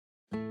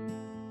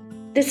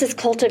This is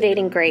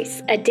Cultivating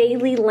Grace, a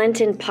daily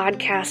Lenten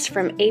podcast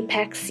from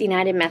Apex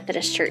United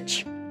Methodist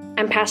Church.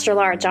 I'm Pastor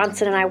Laura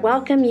Johnson, and I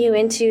welcome you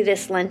into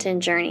this Lenten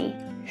journey.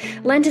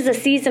 Lent is a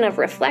season of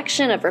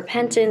reflection, of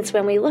repentance,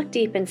 when we look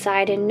deep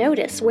inside and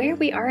notice where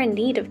we are in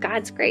need of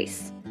God's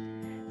grace.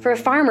 For a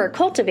farmer,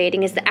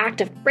 cultivating is the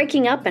act of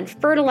breaking up and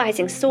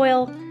fertilizing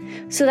soil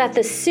so that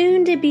the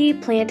soon-to-be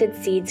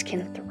planted seeds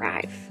can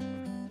thrive.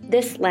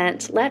 This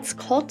Lent, let's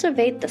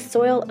cultivate the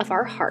soil of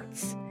our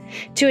hearts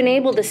to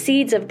enable the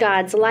seeds of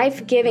God's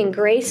life-giving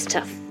grace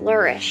to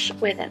flourish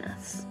within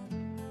us.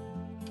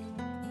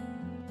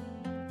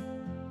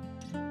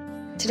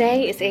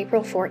 Today is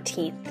April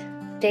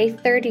 14th, day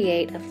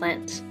 38 of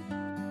Lent.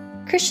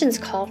 Christians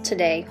call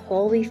today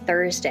Holy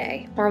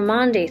Thursday or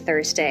Maundy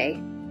Thursday.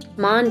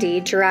 Maundy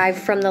derived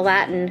from the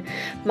Latin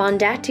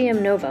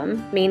Maundatium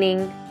Novum,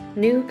 meaning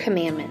new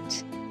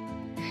commandment.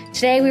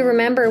 Today we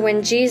remember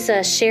when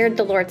Jesus shared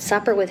the Lord's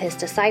Supper with his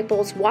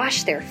disciples,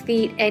 washed their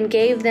feet, and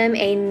gave them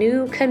a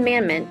new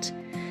commandment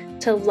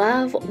to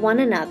love one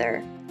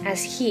another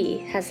as he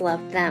has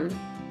loved them.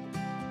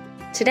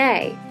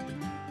 Today,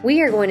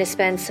 we are going to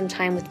spend some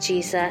time with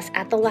Jesus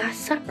at the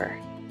Last Supper,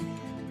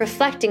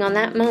 reflecting on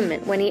that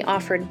moment when he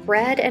offered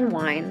bread and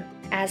wine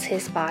as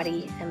his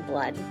body and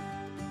blood.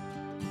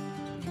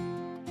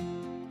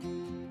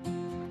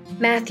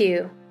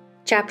 Matthew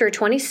chapter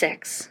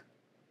 26.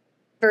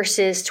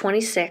 Verses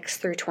 26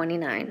 through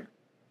 29.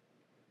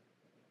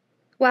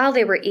 While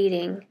they were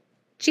eating,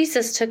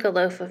 Jesus took a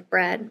loaf of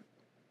bread,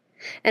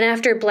 and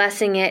after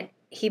blessing it,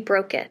 he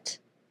broke it.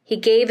 He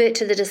gave it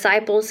to the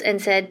disciples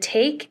and said,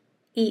 "Take,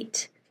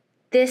 eat.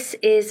 This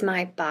is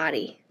my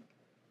body."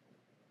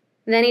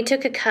 Then he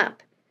took a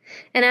cup,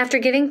 and after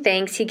giving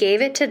thanks, he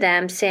gave it to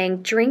them,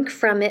 saying, "Drink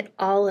from it,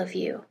 all of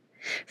you.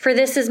 For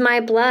this is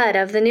my blood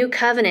of the new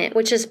covenant,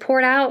 which is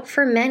poured out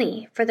for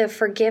many for the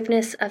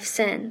forgiveness of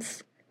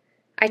sins.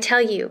 I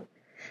tell you,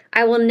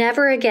 I will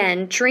never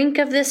again drink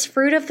of this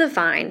fruit of the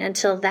vine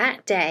until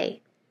that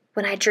day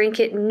when I drink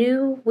it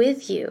new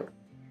with you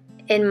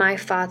in my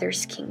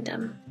Father's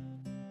kingdom."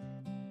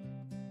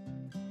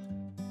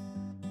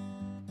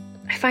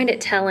 I find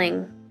it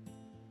telling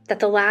that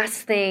the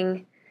last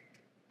thing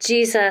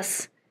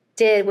Jesus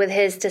did with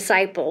his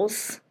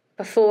disciples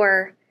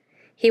before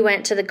he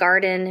went to the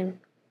garden and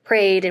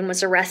prayed and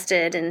was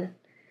arrested and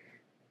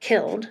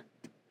killed,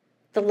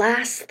 the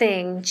last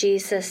thing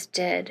Jesus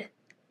did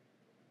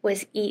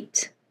was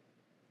eat.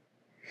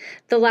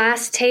 The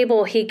last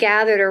table he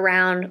gathered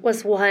around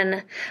was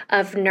one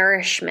of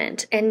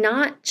nourishment, and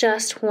not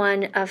just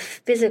one of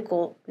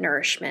physical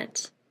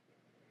nourishment.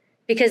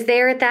 Because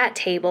there at that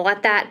table,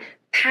 at that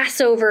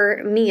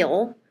Passover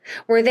meal,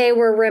 where they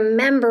were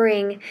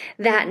remembering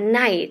that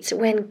night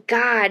when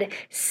God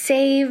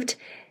saved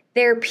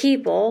their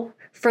people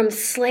from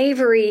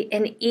slavery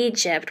in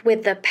Egypt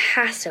with the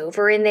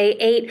Passover, and they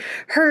ate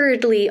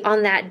hurriedly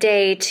on that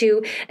day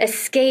to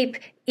escape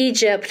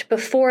Egypt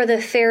before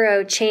the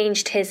Pharaoh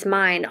changed his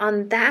mind.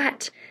 On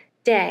that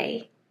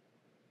day,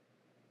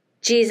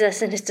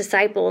 Jesus and his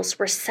disciples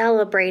were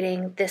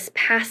celebrating this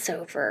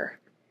Passover,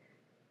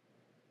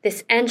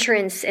 this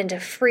entrance into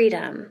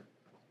freedom,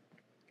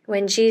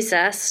 when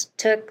Jesus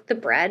took the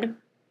bread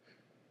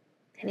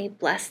and he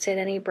blessed it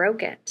and he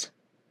broke it.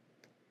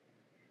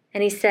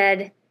 And he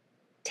said,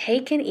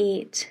 "Take and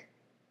eat.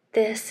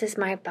 This is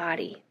my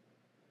body."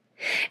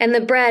 And the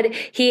bread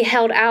he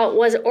held out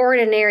was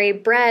ordinary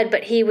bread,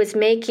 but he was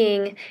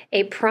making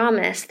a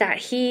promise that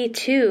he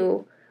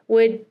too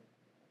would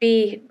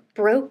be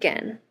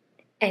broken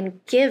and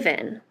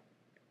given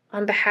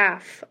on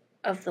behalf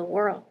of the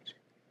world.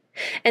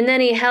 And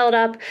then he held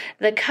up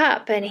the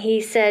cup and he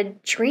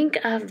said,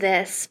 "Drink of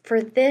this,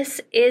 for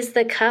this is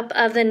the cup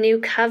of the new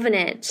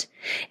covenant.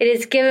 It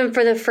is given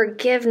for the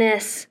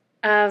forgiveness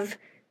of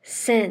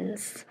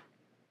sins."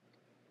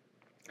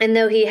 And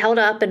though he held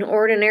up an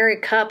ordinary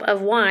cup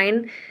of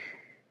wine,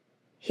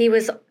 he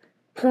was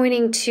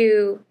pointing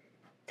to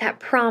that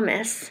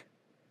promise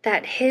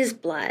that his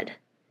blood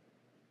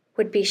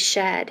would be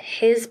shed.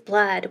 His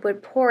blood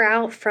would pour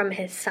out from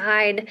his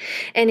side,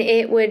 and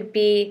it would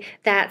be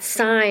that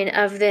sign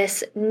of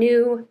this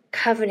new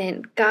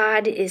covenant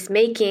God is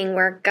making,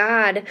 where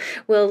God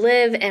will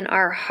live in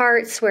our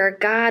hearts, where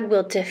God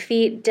will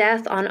defeat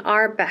death on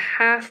our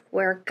behalf,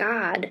 where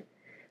God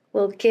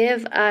will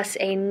give us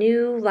a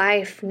new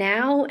life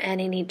now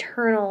and an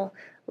eternal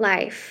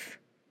life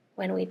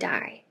when we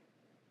die.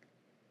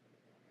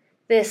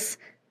 This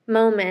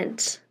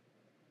moment,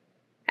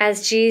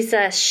 as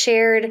Jesus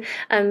shared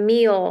a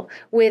meal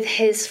with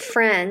his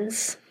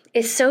friends,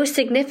 is so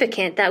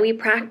significant that we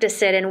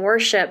practice it in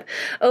worship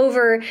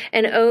over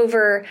and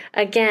over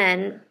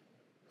again,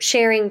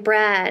 sharing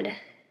bread,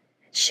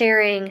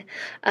 sharing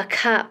a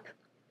cup.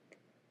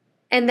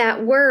 And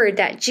that word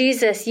that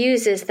Jesus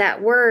uses,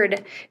 that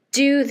word,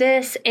 "do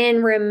this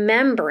in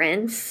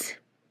remembrance,"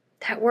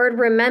 that word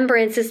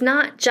remembrance is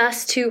not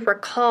just to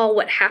recall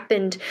what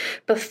happened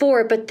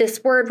before, but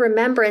this word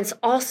remembrance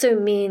also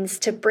means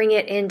to bring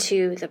it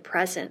into the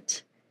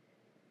present.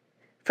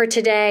 For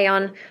today,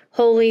 on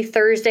Holy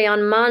Thursday,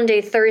 on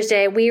Maundy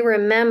Thursday, we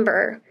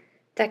remember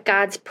that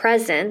God's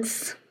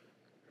presence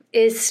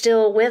is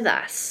still with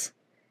us,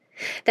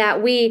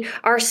 that we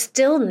are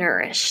still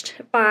nourished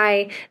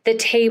by the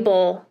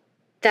table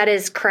that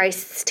is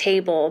Christ's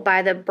table,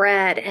 by the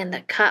bread and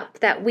the cup,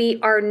 that we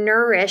are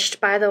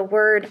nourished by the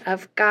word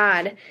of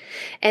God,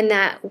 and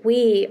that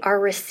we are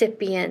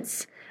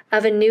recipients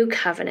of a new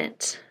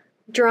covenant,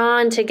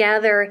 drawn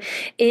together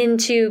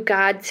into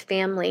God's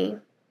family,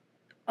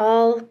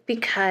 all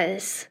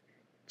because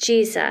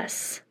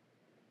Jesus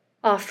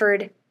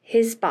offered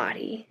his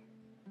body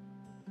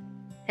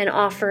and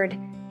offered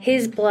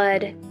his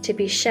blood to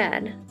be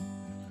shed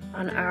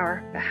on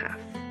our behalf.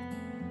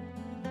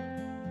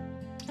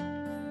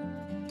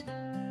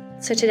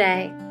 So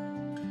today,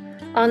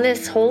 on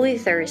this Holy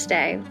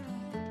Thursday,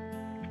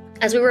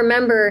 as we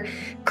remember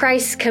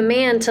Christ's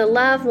command to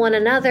love one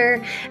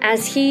another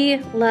as he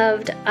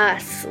loved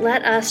us,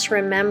 let us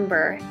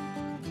remember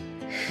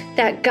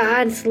that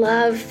God's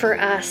love for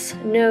us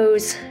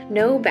knows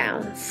no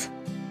bounds,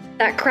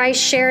 that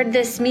Christ shared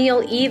this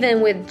meal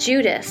even with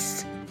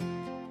Judas,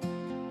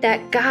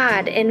 that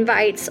God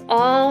invites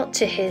all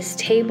to his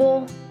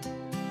table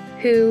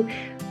who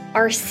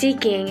are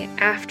seeking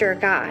after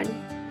God,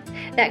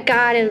 that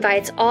God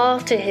invites all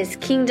to his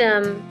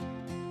kingdom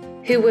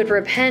who would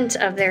repent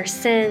of their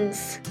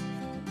sins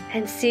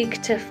and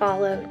seek to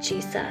follow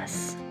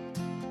Jesus.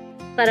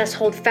 Let us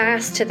hold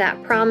fast to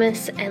that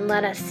promise and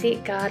let us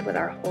seek God with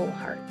our whole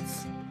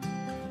hearts.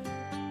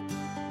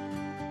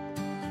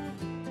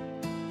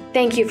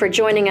 Thank you for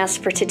joining us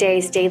for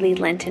today's Daily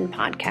Lenten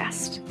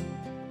podcast.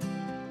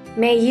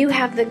 May you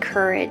have the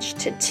courage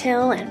to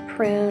till and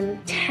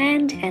prune,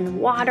 tend and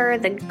water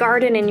the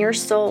garden in your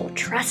soul,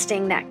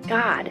 trusting that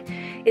God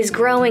is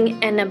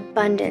growing an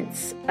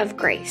abundance of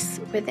grace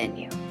within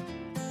you.